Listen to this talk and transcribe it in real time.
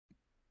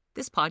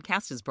This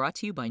podcast is brought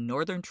to you by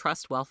Northern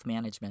Trust Wealth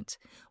Management.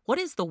 What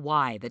is the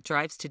why that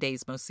drives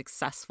today's most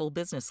successful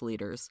business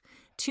leaders?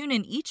 Tune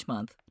in each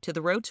month to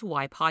the Road to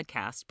Why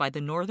podcast by the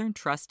Northern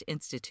Trust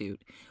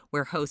Institute,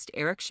 where host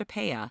Eric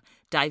Chapea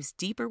dives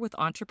deeper with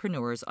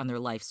entrepreneurs on their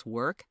life's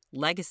work,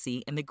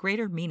 legacy, and the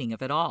greater meaning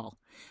of it all.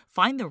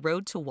 Find the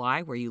Road to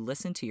Why where you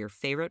listen to your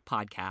favorite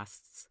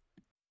podcasts.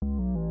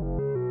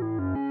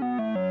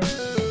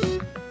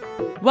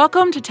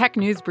 Welcome to Tech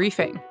News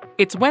Briefing.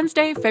 It's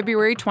Wednesday,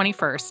 February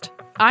 21st.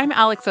 I'm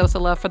Alex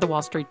Osala for The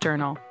Wall Street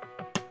Journal.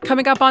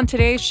 Coming up on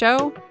today's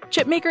show,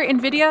 chipmaker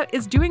NVIDIA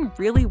is doing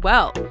really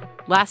well.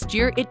 Last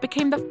year, it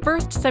became the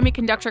first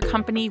semiconductor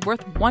company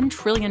worth $1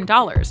 trillion,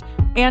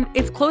 and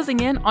it's closing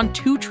in on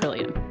 $2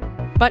 trillion.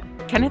 But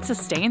can it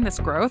sustain this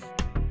growth?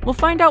 We'll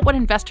find out what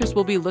investors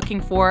will be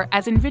looking for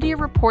as NVIDIA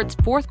reports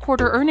fourth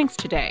quarter earnings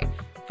today,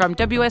 from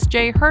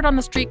WSJ Heard on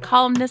the Street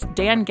columnist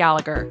Dan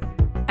Gallagher.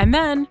 And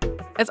then,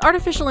 as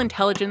artificial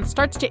intelligence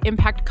starts to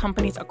impact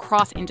companies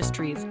across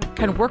industries,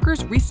 can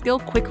workers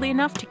reskill quickly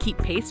enough to keep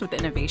pace with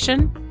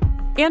innovation?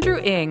 Andrew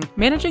Ng,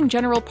 managing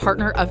general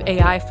partner of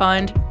AI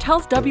Fund,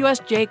 tells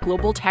WSJ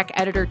Global Tech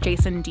editor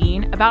Jason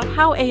Dean about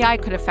how AI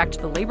could affect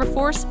the labor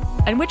force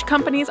and which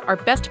companies are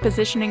best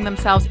positioning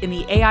themselves in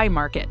the AI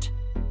market.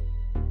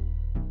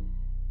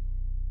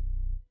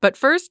 But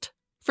first,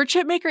 for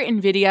chipmaker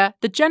NVIDIA,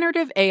 the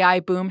generative AI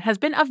boom has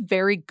been a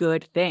very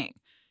good thing.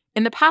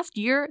 In the past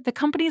year, the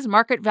company's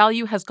market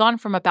value has gone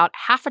from about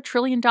 $500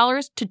 billion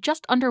to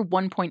just under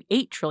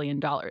 $1.8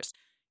 trillion.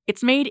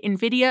 It's made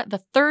NVIDIA the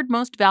third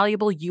most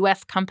valuable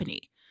U.S.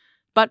 company.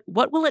 But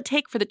what will it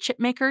take for the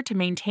chipmaker to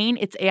maintain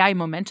its AI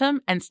momentum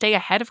and stay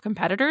ahead of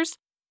competitors?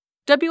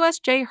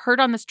 WSJ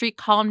Heard on the Street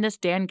columnist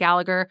Dan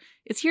Gallagher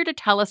is here to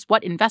tell us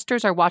what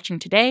investors are watching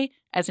today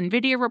as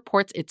NVIDIA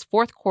reports its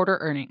fourth quarter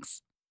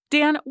earnings.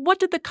 Dan, what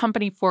did the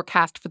company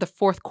forecast for the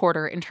fourth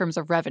quarter in terms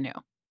of revenue?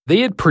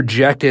 They had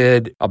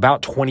projected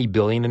about $20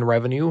 billion in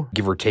revenue,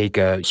 give or take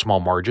a small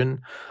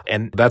margin.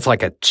 And that's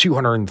like a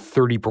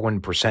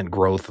 231%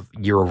 growth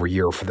year over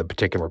year for the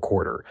particular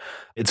quarter.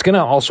 It's going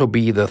to also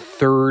be the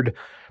third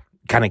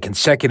kind of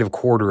consecutive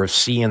quarter of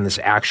seeing this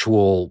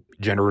actual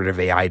generative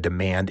AI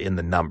demand in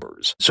the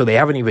numbers. So they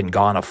haven't even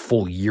gone a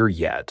full year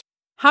yet.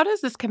 How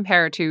does this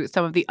compare to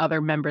some of the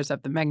other members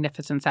of the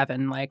Magnificent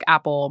Seven, like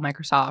Apple,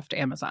 Microsoft,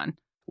 Amazon?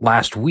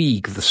 Last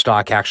week, the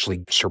stock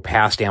actually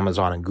surpassed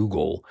Amazon and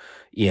Google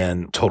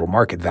in total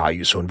market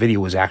value. So NVIDIA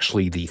was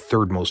actually the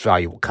third most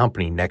valuable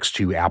company next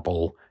to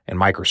Apple and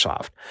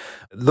Microsoft.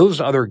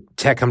 Those other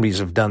tech companies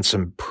have done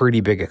some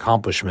pretty big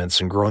accomplishments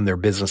and grown their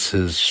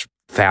businesses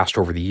fast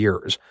over the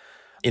years.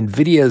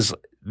 NVIDIA's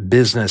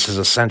business is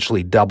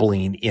essentially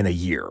doubling in a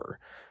year.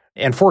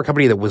 And for a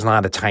company that was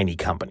not a tiny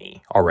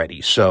company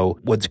already. So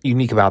what's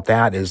unique about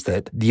that is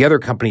that the other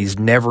companies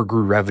never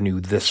grew revenue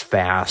this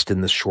fast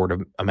in this short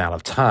amount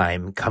of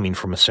time coming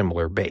from a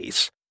similar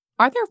base.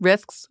 Are there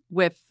risks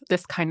with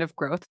this kind of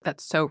growth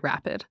that's so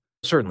rapid?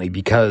 Certainly,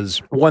 because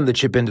one, the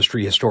chip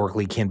industry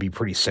historically can be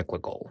pretty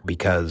cyclical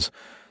because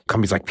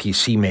companies like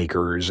PC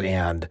makers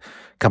and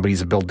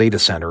companies that build data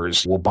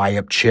centers will buy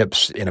up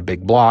chips in a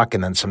big block,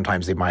 and then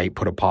sometimes they might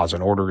put a pause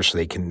on orders so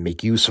they can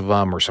make use of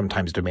them, or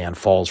sometimes demand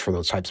falls for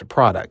those types of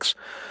products.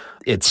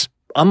 It's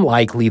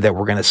unlikely that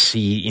we're going to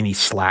see any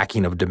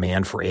slacking of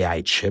demand for AI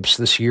chips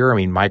this year. I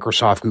mean,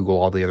 Microsoft, Google,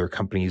 all the other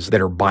companies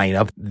that are buying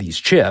up these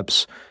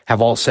chips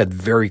have all said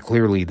very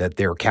clearly that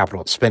their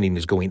capital spending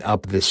is going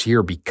up this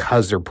year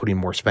because they're putting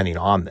more spending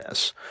on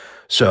this.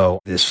 So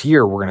this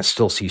year, we're going to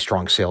still see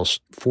strong sales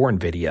for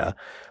NVIDIA.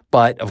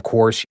 But of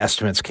course,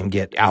 estimates can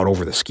get out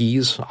over the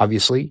skis,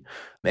 obviously.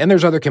 And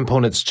there's other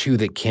components too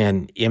that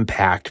can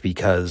impact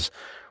because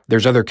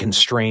there's other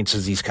constraints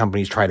as these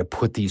companies try to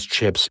put these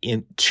chips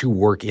to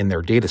work in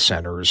their data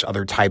centers.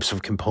 Other types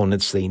of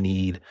components they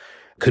need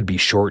could be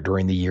short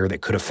during the year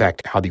that could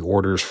affect how the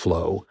orders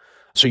flow.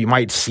 So you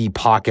might see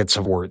pockets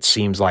of where it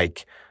seems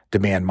like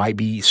demand might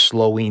be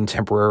slowing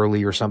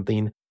temporarily or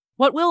something.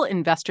 What will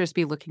investors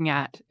be looking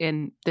at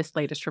in this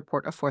latest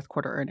report of fourth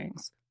quarter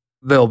earnings?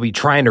 They'll be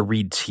trying to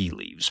read tea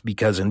leaves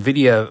because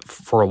NVIDIA,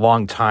 for a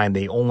long time,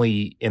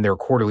 in their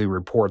quarterly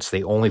reports,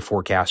 they only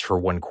forecast for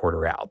 1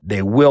 quarter out.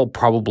 They will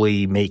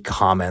probably make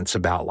comments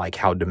about like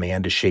how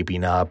demand is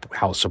shaping up,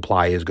 how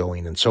supply is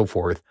going, and so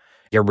forth.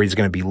 Everybody's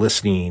going to be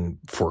listening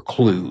for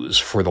clues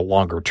for the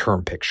longer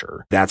term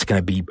picture. That's going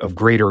to be of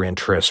greater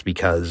interest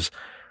because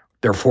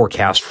their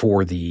forecast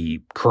for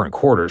the current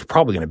quarter is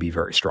probably going to be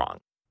very strong.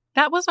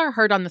 That was our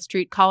Heard on the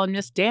Street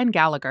columnist Dan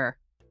Gallagher.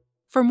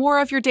 For more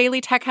of your daily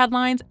tech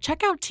headlines,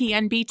 check out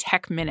TNB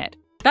Tech Minute.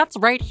 That's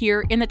right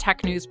here in the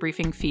Tech News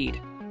Briefing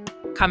feed.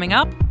 Coming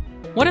up,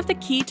 what if the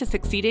key to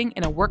succeeding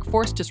in a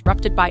workforce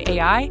disrupted by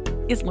AI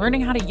is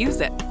learning how to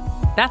use it?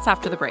 That's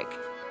after the break.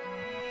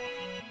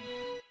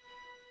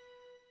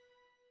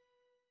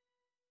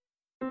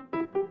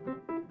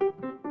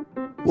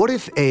 What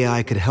if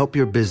AI could help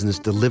your business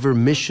deliver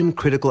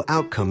mission-critical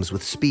outcomes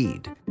with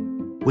speed?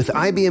 With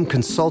IBM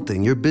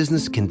Consulting, your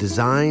business can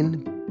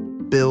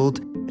design, build,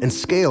 and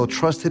scale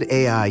trusted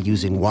AI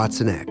using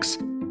Watson X.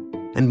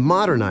 and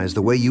modernize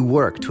the way you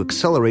work to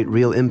accelerate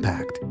real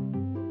impact.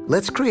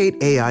 Let's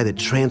create AI that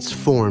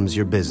transforms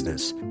your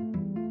business.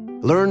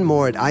 Learn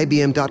more at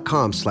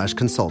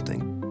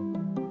ibm.com/consulting.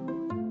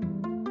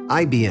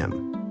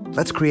 IBM.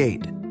 Let's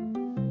create.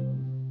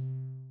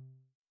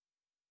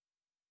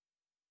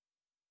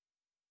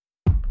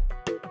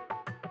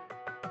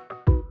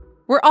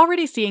 We're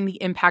already seeing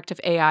the impact of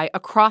AI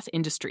across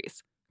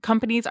industries.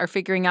 Companies are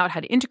figuring out how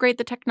to integrate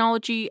the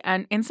technology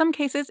and, in some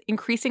cases,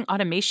 increasing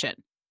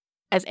automation.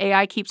 As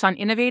AI keeps on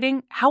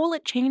innovating, how will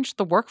it change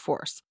the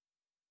workforce?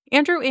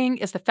 Andrew Ng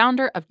is the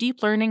founder of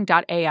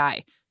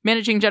DeepLearning.ai,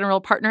 managing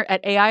general partner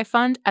at AI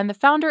Fund, and the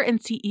founder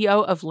and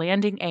CEO of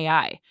Landing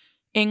AI.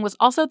 Ng was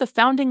also the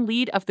founding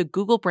lead of the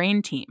Google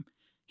Brain team.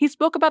 He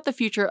spoke about the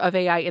future of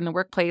AI in the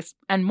workplace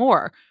and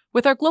more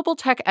with our global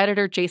tech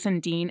editor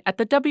Jason Dean at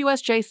the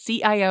WSJ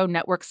CIO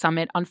Network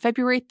Summit on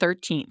February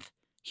 13th.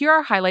 Here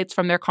are highlights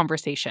from their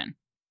conversation.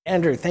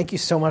 Andrew, thank you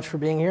so much for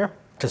being here.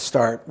 To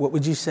start, what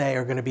would you say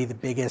are going to be the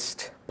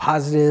biggest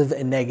positive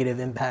and negative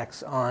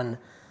impacts on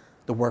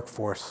the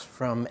workforce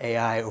from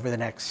AI over the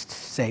next,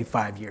 say,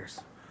 5 years?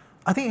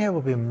 I think it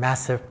will be a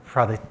massive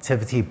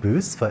productivity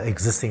boost for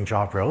existing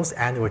job roles,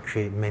 and it will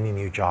create many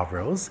new job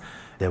roles.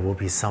 There will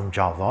be some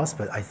job loss,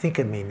 but I think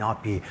it may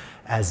not be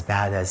as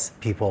bad as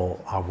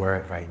people are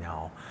worried right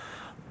now.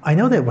 I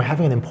know that we're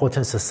having an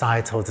important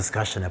societal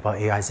discussion about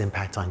AI's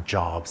impact on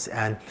jobs,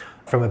 and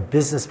from a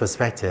business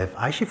perspective,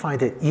 I actually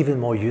find it even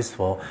more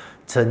useful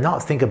to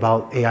not think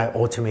about AI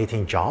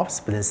automating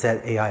jobs, but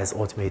instead AI is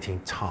automating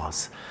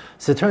tasks.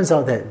 So it turns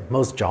out that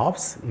most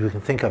jobs you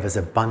can think of as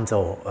a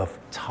bundle of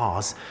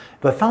tasks,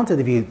 but I found that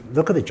if you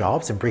look at the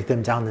jobs and break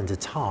them down into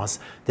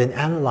tasks, then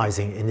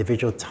analyzing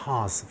individual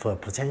tasks for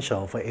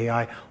potential for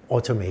AI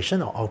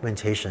automation or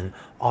augmentation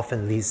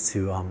often leads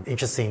to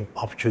interesting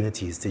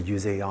opportunities to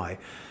use AI.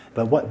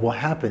 But what will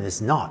happen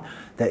is not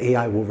that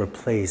AI will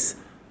replace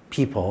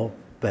people,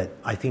 but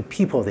I think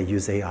people that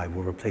use AI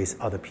will replace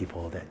other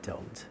people that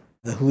don't.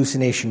 The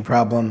hallucination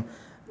problem,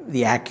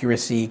 the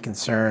accuracy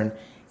concern,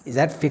 is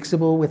that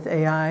fixable with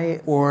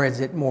AI, or is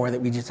it more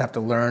that we just have to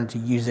learn to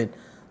use it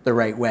the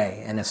right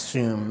way and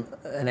assume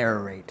an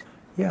error rate?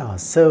 Yeah,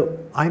 so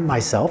I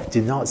myself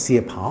do not see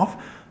a path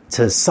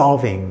to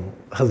solving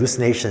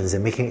hallucinations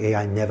and making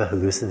AI never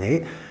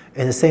hallucinate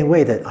in the same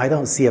way that I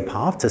don't see a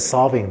path to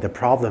solving the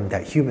problem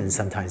that humans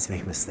sometimes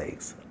make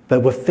mistakes.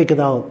 But we've figured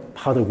out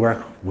how to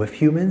work with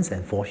humans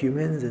and for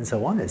humans and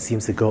so on. It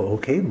seems to go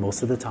okay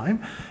most of the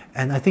time.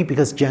 And I think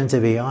because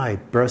generative AI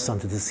burst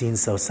onto the scene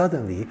so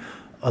suddenly,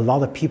 a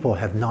lot of people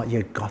have not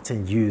yet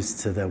gotten used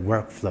to the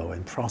workflow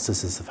and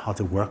processes of how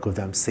to work with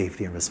them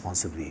safely and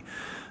responsibly.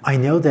 I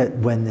know that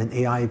when an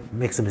AI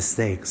makes a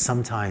mistake,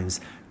 sometimes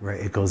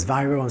it goes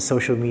viral on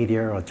social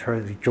media or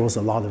draws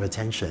a lot of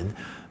attention.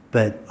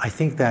 But I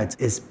think that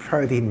is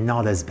probably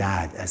not as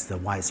bad as the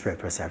widespread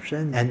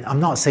perception. And I'm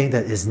not saying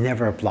that it's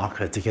never a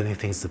blocker to getting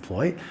things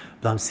deployed,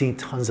 but I'm seeing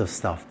tons of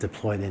stuff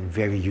deployed in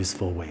very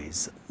useful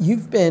ways.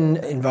 You've been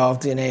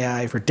involved in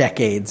AI for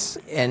decades,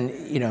 and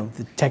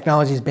the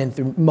technology's been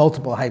through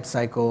multiple hype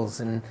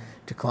cycles and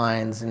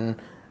declines and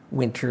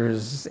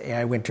winters,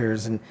 AI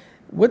winters. And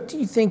what do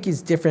you think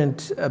is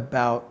different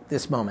about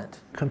this moment?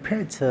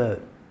 Compared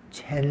to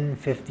 10,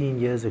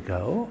 15 years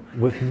ago,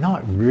 we've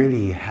not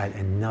really had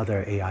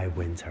another AI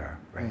winter,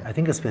 right? I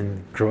think it's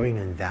been growing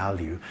in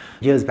value.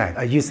 Years back,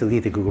 I used to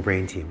lead the Google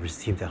Brain team, which is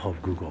the team that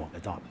helped Google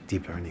adopt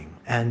deep learning.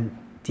 And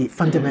the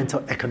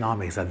fundamental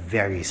economics are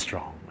very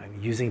strong.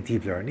 Using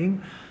deep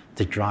learning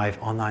to drive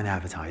online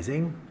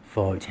advertising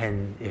for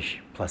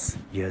 10-ish plus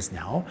years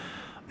now.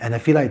 And I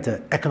feel like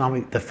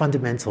the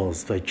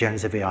fundamentals for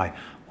generative AI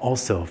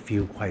also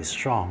feel quite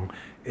strong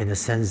in the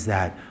sense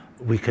that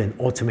we can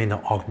automate and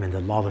augment a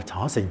lot of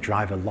tasks and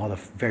drive a lot of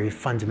very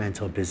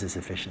fundamental business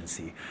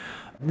efficiency.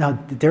 Now,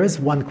 there is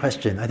one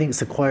question. I think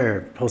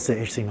Sequoia posted an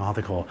interesting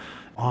article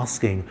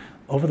asking,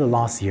 over the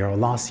last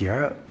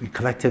year, we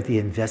collectively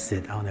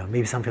invested,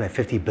 maybe something like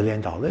 $50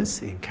 billion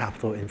in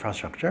capital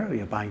infrastructure.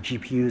 We are buying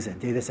GPUs and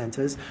data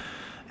centers.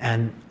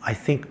 And I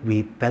think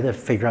we better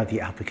figure out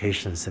the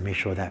applications to make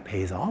sure that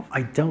pays off.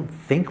 I don't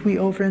think we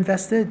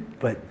overinvested,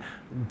 but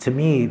to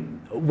me,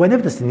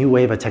 whenever there's a new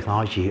wave of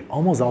technology,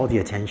 almost all the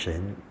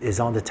attention is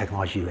on the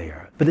technology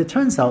layer. But it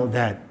turns out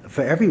that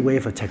for every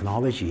wave of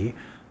technology,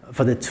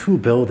 for the two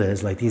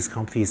builders like these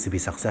companies to be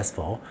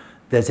successful,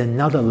 there's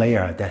another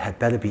layer that had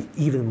better be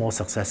even more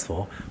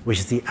successful, which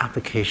is the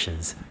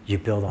applications you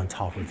build on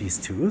top of these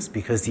tools,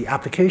 because the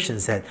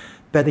applications that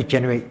better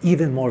generate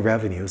even more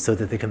revenue so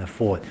that they can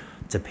afford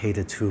to pay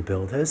the two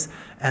builders.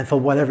 And for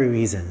whatever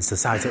reason,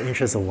 societal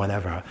interest or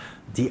whatever,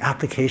 the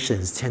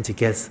applications tend to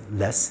get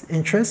less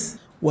interest.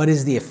 What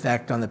is the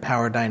effect on the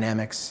power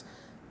dynamics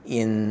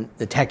in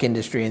the tech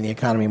industry and the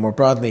economy more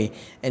broadly?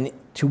 And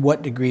to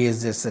what degree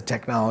is this a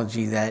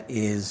technology that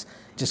is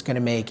just going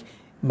to make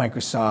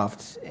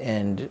Microsoft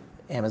and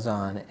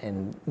Amazon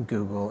and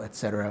Google, et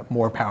cetera,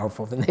 more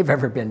powerful than they've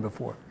ever been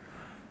before?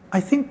 I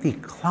think the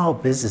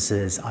cloud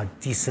businesses are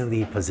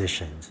decently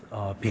positioned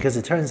because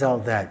it turns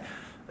out that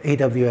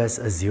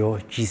AWS,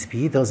 Azure,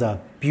 GCP, those are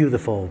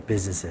beautiful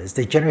businesses.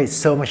 They generate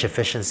so much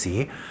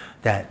efficiency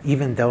that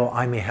even though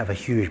I may have a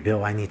huge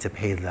bill I need to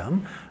pay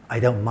them, I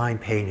don't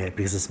mind paying it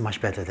because it's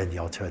much better than the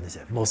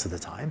alternative most of the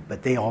time.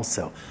 But they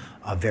also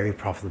are very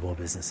profitable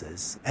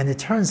businesses. And it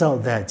turns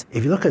out that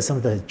if you look at some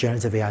of the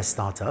generative AI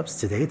startups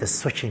today, the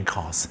switching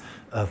costs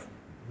of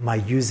my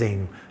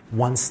using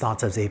one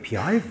startup's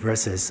API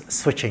versus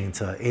switching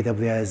to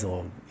AWS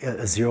or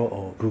Azure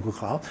or Google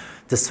Cloud,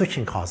 the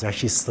switching costs are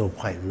actually still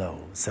quite low.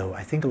 So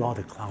I think a lot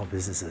of the cloud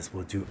businesses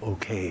will do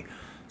okay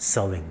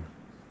selling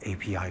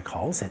API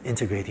calls and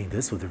integrating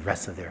this with the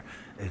rest of their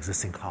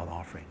existing cloud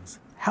offerings.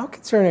 How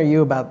concerned are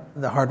you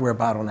about the hardware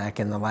bottleneck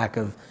and the lack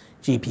of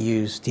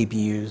GPUs,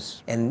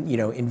 TPUs, and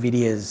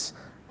NVIDIA's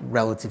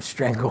relative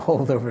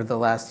stranglehold over the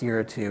last year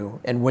or two?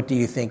 And what do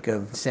you think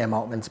of Sam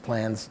Altman's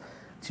plans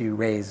to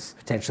raise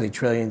potentially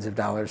trillions of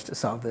dollars to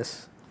solve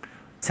this?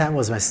 Sam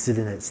was my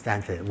student at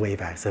Stanford way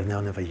back, so I've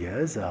known him for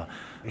years.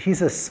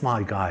 He's a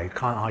smart guy,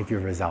 can't argue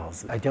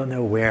results. I don't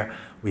know where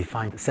we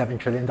find $7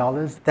 trillion.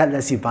 That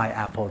lets you buy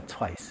Apple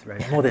twice,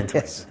 right? More than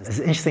twice. Yes. It's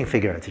an interesting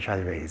figure to try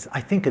to raise.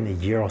 I think in a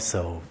year or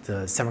so,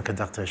 the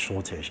semiconductor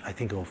shortage, I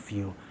think it will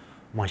feel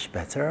much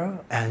better.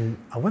 And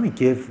I want to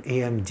give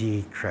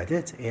AMD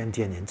credit, AMD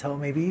and Intel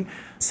maybe.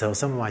 So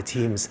some of my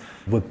teams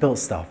would build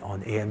stuff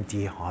on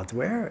AMD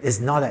hardware. It's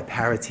not at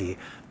parity,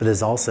 but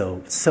it's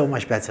also so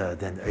much better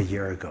than a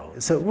year ago.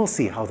 So we'll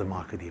see how the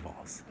market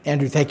evolves.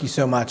 Andrew, thank you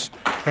so much.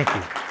 Thank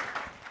you.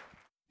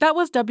 That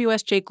was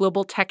WSJ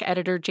Global Tech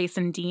Editor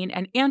Jason Dean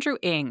and Andrew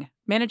Ng,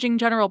 Managing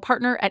General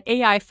Partner at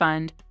AI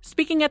Fund,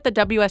 speaking at the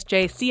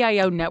WSJ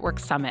CIO Network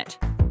Summit.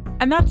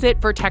 And that's it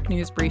for Tech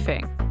News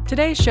Briefing.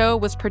 Today's show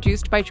was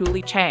produced by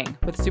Julie Chang,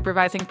 with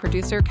supervising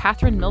producer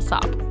Catherine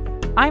Millsop.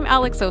 I'm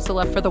Alex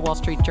Ossala for The Wall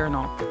Street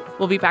Journal.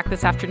 We'll be back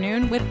this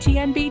afternoon with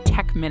TNB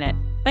Tech Minute.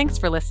 Thanks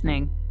for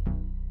listening.